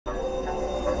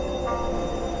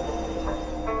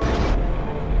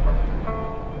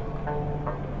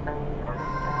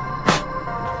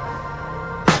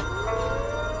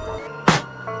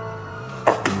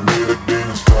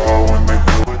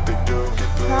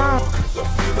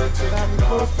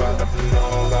perfect at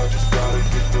all, I just gotta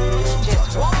get through.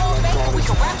 Just one more thing, we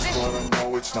can wrap this. But I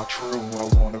know it's not true. I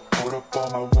wanna put up all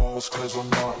my walls, cause I'm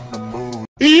not in the mood.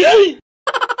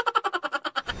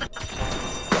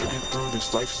 Gotta get through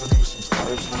this, life's a nuisance,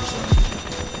 tired's losing.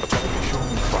 I try to be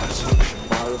human, find a solution,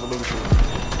 my evolution.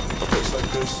 A place like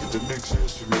this, it didn't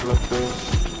exist, we made it like this.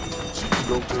 So you can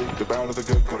go take the bad of the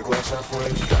good, got a glass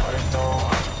halfway. I know,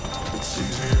 it's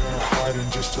easier to hide than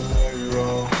just to lay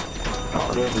low.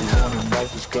 Not everyone in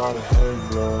life has got a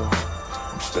halo.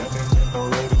 I'm standing in the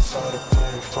red inside a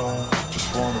payphone.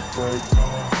 Just wanna break, no,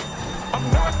 I'm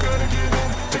not gonna give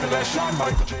in. Take a last shot,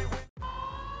 Michael J.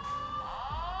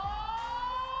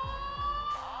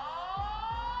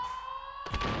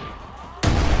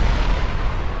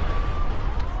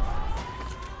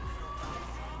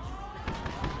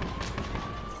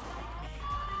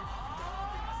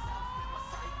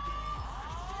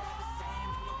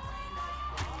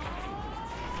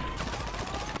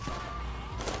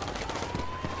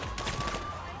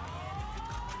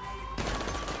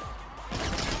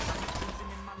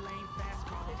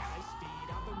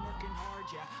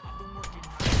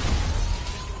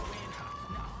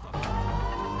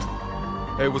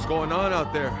 Hey, what's going on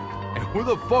out there? And who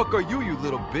the fuck are you, you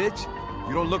little bitch?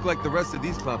 You don't look like the rest of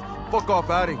these clowns. Fuck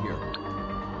off out of here.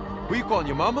 Who you calling,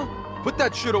 your mama? Put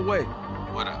that shit away.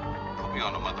 What up? Put me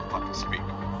on the motherfucking speaker.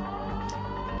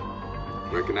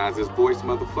 Recognize this voice,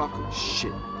 motherfucker?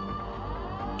 Shit.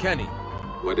 Kenny.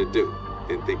 What it do?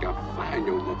 Didn't think I'd find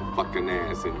your motherfucking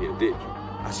ass in here, did you?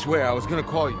 I swear, I was gonna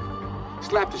call you.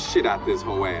 Slap the shit out this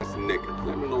whole ass nigga.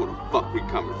 Let me know where the fuck we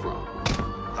coming from.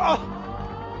 Oh!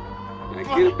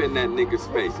 Now get up in that nigga's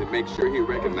face and make sure he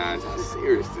recognizes how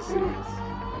serious this is. You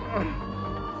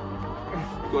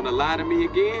gonna lie to me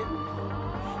again?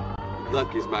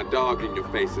 Lucky's my dog in your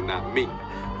face and not me.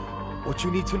 What you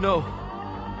need to know?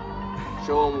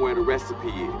 Show him where the recipe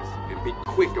is and be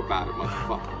quick about it,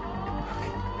 motherfucker.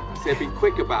 I said be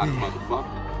quick about it, motherfucker.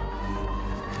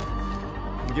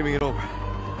 I'm giving it over.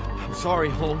 I'm sorry,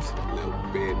 Holmes. Little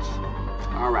bitch.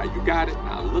 All right, you got it?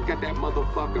 Now look at that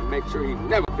motherfucker, make sure he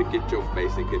never forget your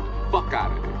face and get the fuck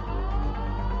out of there.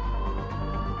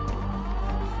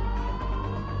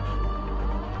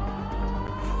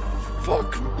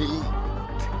 Fuck me.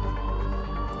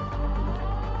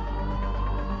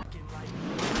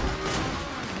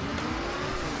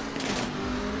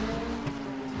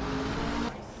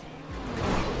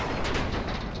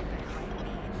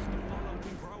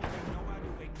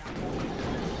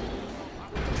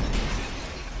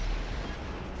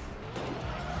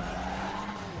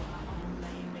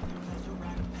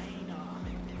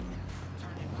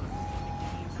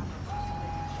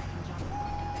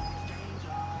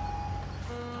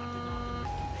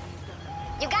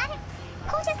 You got it?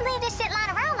 Who just leave this shit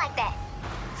lying around like that?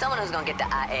 Someone who's gonna get the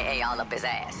IAA all up his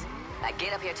ass. Now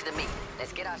get up here to the meeting.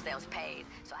 Let's get ourselves paid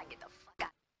so I can get the fuck out.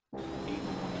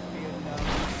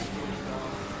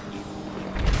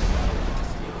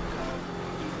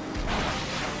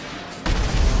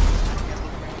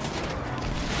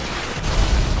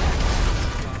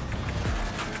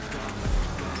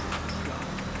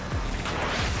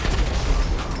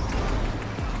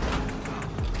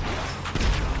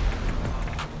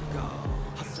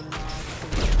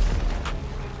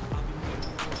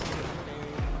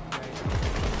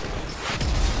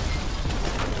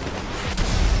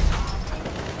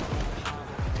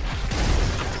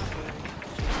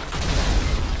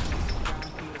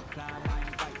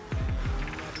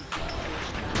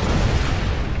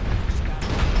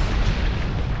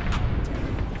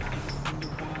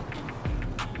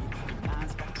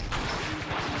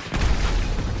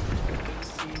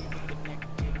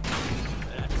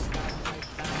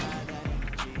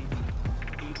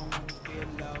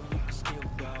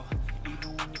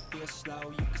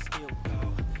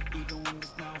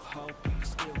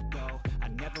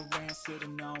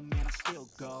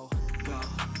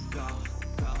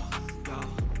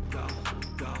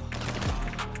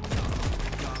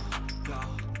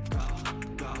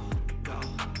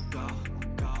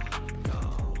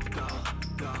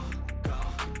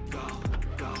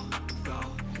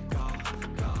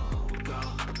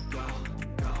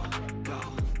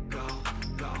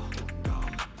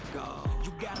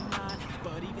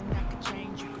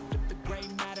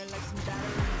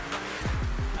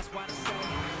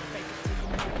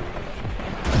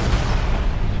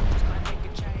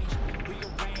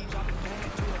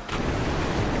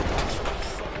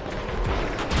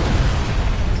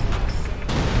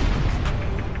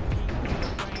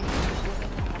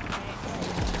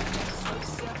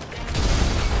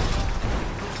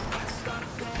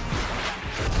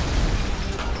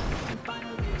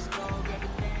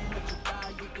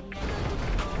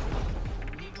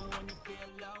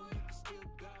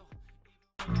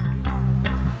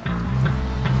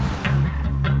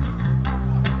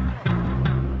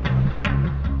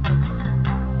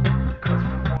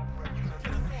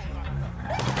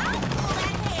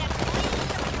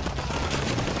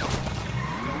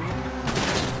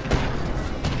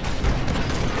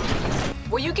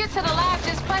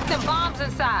 plant them bombs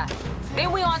inside.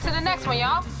 Then we on to the next one,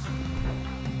 y'all.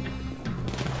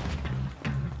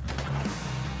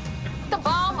 The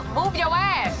bomb, move your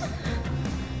ass.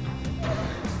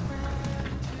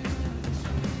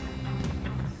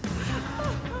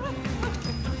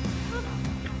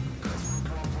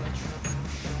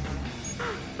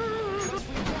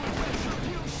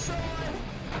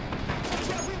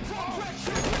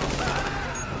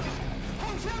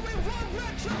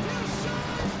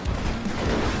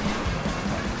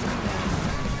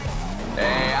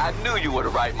 Hey, I knew you were the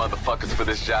right motherfuckers for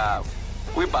this job.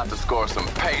 We about to score some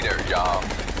pay dirt, y'all.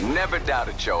 Never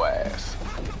doubted your ass.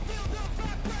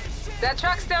 That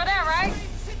truck's still there, right?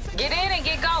 Get in and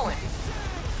get going.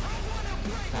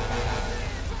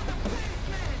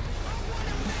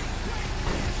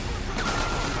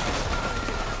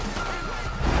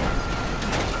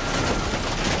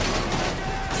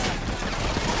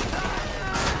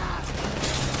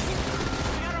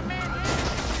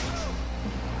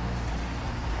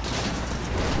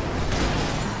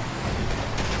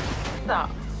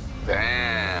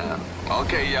 Damn.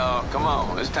 Okay, y'all, come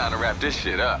on. It's time to wrap this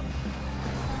shit up.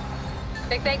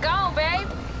 Think they gone, babe?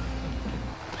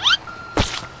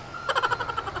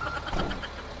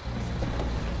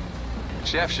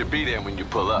 Chef should be there when you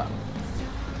pull up.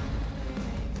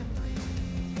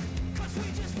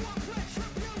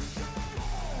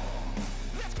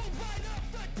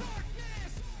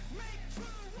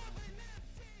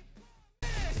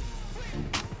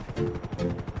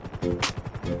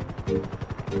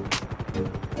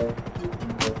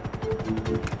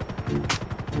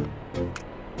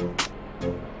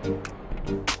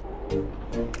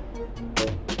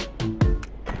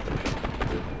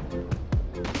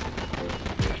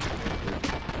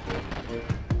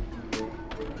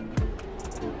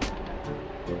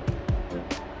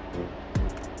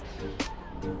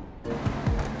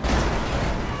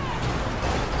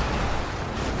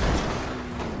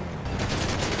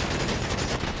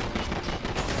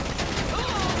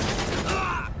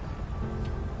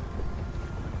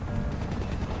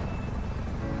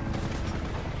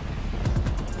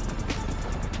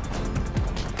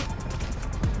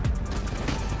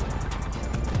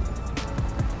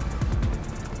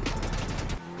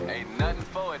 Ain't nothing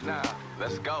for it now.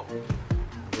 Let's go.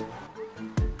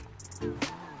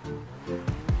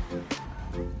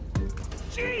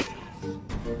 Jesus!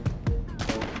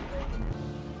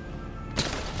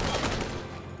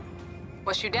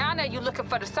 Once you down there, you looking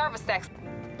for the service tax.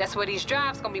 That's where these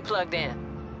drives gonna be plugged in.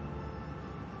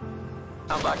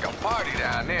 I'm like a party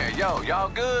down there. Yo, y'all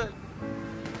good?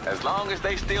 As long as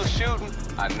they still shooting,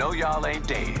 I know y'all ain't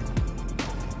dead.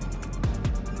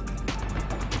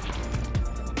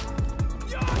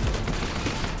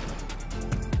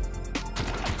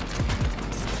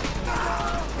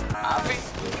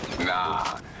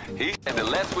 Nah, he said the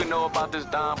less we know about this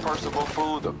Don Percival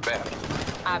fool, the better.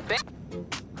 I bet.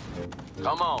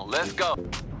 Come on, let's go.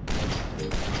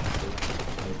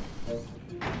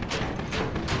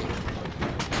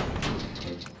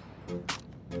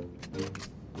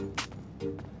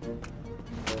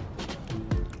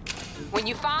 When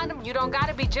you find them, you don't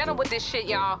gotta be gentle with this shit,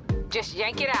 y'all. Just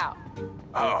yank it out.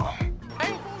 Oh.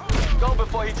 Hey, go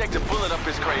before he takes a bullet up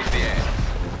his crazy ass.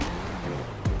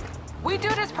 We do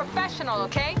this professional,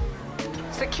 okay?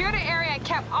 Secure the area and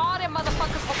cap all them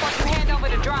motherfuckers before you hand over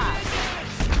the drive.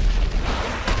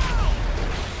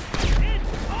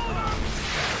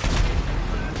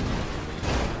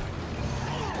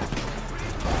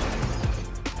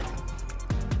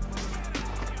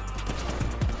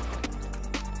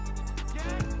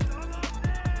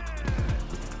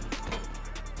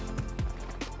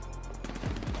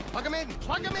 Plug him in!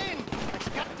 Plug him in! Let's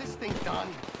get this thing done.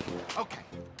 Okay,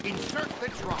 insert the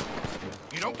drives.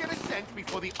 You don't get a cent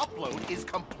before the upload is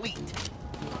complete.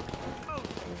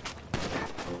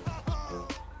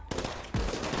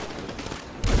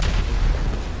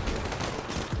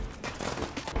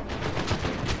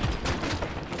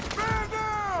 Man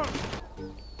down!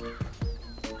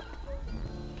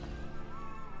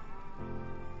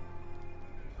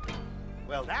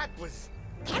 Well, that was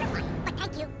Terrifying, but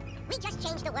thank you. We just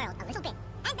changed the world a little bit,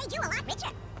 and made you a lot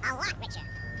richer.